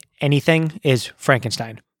Halloween anything is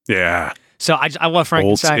Frankenstein. Yeah, So I love bolts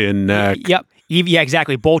Frankenstein. in neck. Yep. Yeah,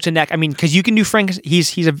 exactly. Bolt and neck. I mean, because you can do Frankenstein.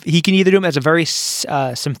 He can either do him as a very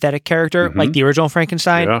synthetic character, like the original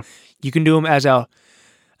Frankenstein. Yeah. You can do him as a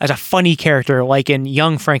funny character, like in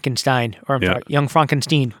Young Frankenstein, or I'm Yeah. sorry, Young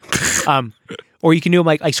Frankenstein. Or you can do him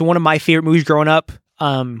like so. One of my favorite movies growing up,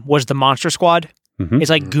 was the Monster Squad. Mhm. It's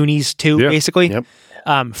like Goonies 2, Yeah. basically. Yep.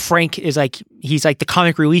 Frank is like, he's like the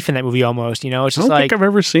comic relief in that movie almost, you know? It's I just don't like think I've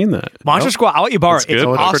ever seen that. Monster Squad. I'll let you borrow That's it. It's good.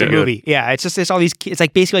 an It's awesome pretty movie. Yeah, it's all these. It's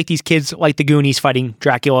like basically like these kids like the Goonies fighting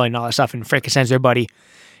Dracula and all that stuff, and Frankenstein's their buddy.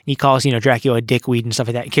 And he calls Dracula dickweed and stuff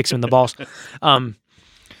like that, and kicks him in the balls.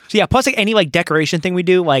 So yeah, plus like any like decoration thing we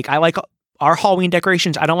do, like I like our Halloween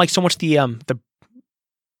decorations. I don't like so much the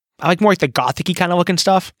I like more like the gothic-y kind of looking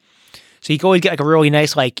stuff. So you can always get like a really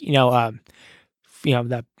nice like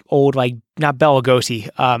that old like not Bela Lugosi.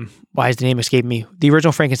 Why is the name escaping me? The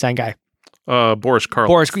original Frankenstein guy. Boris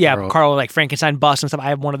Karloff. Carl like Frankenstein bust and stuff. I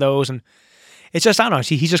have one of those, and it's just I don't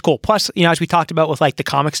know. He's just cool. Plus, as we talked about with like the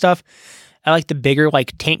comic stuff, I like the bigger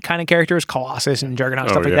like tank kind of characters, Colossus and Juggernaut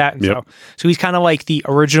and stuff like that. And so he's kind of like the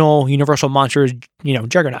original Universal Monsters,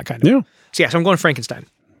 Juggernaut kind of. Yeah. So so I'm going Frankenstein.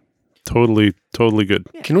 Totally good.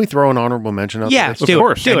 Can we throw an honorable mention out Yeah, there? do Of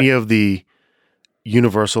course. it. Do Any it. of the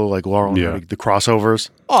Universal, like Laurel and Yeah. Hardy, the crossovers,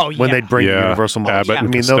 Oh yeah. when they'd bring the Yeah. Universal Abbott Monsters. and I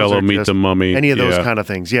mean, those Costello are meet just the mummy. any of those Yeah. kind of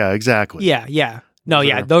things. Yeah, exactly. Yeah. No, Those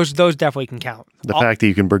yeah. are- Those definitely can count. The fact that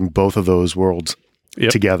you can bring both of those worlds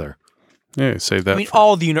Yep. together. Yeah, save that.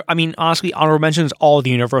 I mean, honestly, honorable mentions all the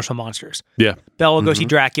Universal monsters. Yeah. Bela Lugosi,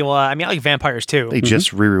 Dracula. I mean, I like vampires too. They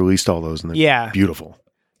just re-released all those, and they're Yeah. beautiful.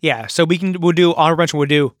 Yeah, so we'll do honorable mention. We'll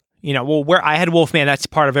do where I had Wolfman, that's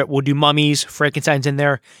part of it. We'll do mummies, Frankenstein's in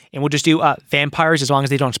there, and we'll just do vampires as long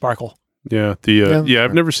as they don't sparkle. Yeah.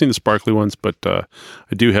 I've never seen the sparkly ones, but I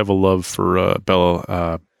do have a love for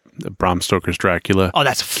Bram Stoker's Dracula. Oh,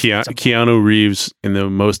 that's Keanu Reeves in the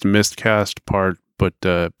most miscast part, but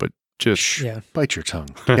just yeah, Bite your tongue.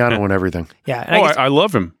 Keanu and everything. yeah. And I guess- I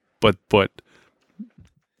love him, but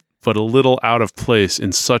a little out of place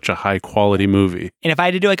in such a high quality movie. and if I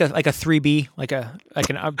had to do like a 3B,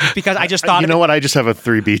 because I just thought You know what? I just have a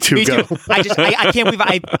 3B2 me go. too. I can't believe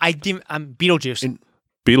I didn't. I'm Beetlejuice.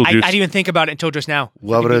 Beetlejuice. I didn't even think about it until just now.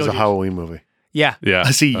 Love it as a Beetlejuice. Halloween movie. Yeah. yeah.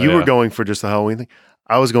 I see you were going for just the Halloween thing.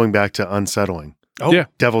 I was going back to Unsettling. Oh, Yeah.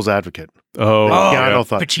 Devil's Advocate. Oh, Yeah, I yeah. don't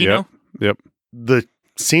thought Pacino. Yep. the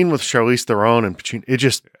scene with Charlize Theron and Pacino. It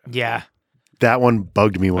just Yeah. that one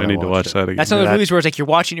bugged me when I I need to watched watch it. that again. That's one of those That- movies where it's like you're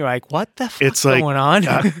watching, you're like, what the fuck's It's like, going on?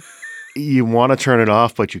 You want to turn it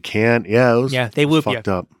off, but you can't. Yeah, it was. Yeah, they it was loop you. fucked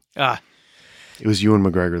up. Ah. It was Ewan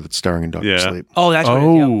McGregor that's starring in Doctor Yeah. Sleep. Oh, that's what it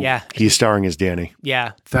Oh. is. Yeah. He's starring as Danny.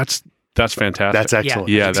 Yeah. That's fantastic. That's excellent.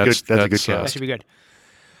 Yeah, that's that's- good. That's a good that's, That cast. should be good.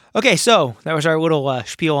 Okay, so that was our little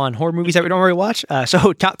spiel on horror movies that we don't really watch.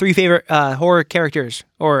 So top 3 favorite horror characters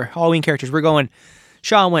or Halloween characters. We're going.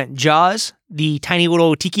 Sean went Jaws, the tiny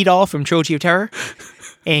little tiki doll from Trilogy of Terror,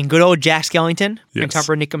 and good old Jack Skellington, Yes. and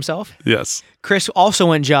Tupper Nick himself. Yes. Chris also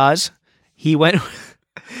went Jaws. He went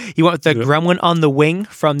with the gremlin on the wing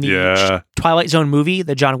from the Yeah. Twilight Zone movie,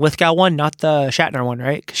 the John Lithgow one, not the Shatner one,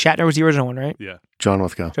 right? 'Cause Shatner was the original one, right? Yeah. John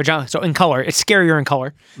Lithgow. So in color, it's scarier in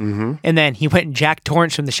color. Mm-hmm. And then he went Jack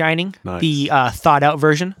Torrance from The Shining, Nice. the thought out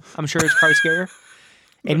version. I'm sure it's probably scarier.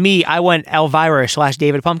 And me, I went Elvira /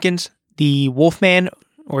 David Pumpkins, the Wolfman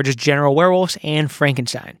or just general werewolves, and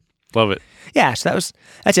Frankenstein. Love it. Yeah, so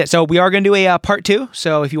that's it. So we are going to do a part 2.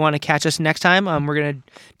 So if you want to catch us next time, we're going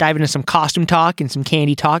to dive into some costume talk and some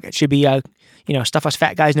candy talk. It should be stuff us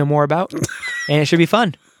fat guys know more about, and it should be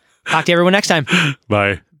fun. Talk to everyone next time.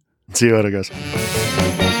 Bye. See you later, guys.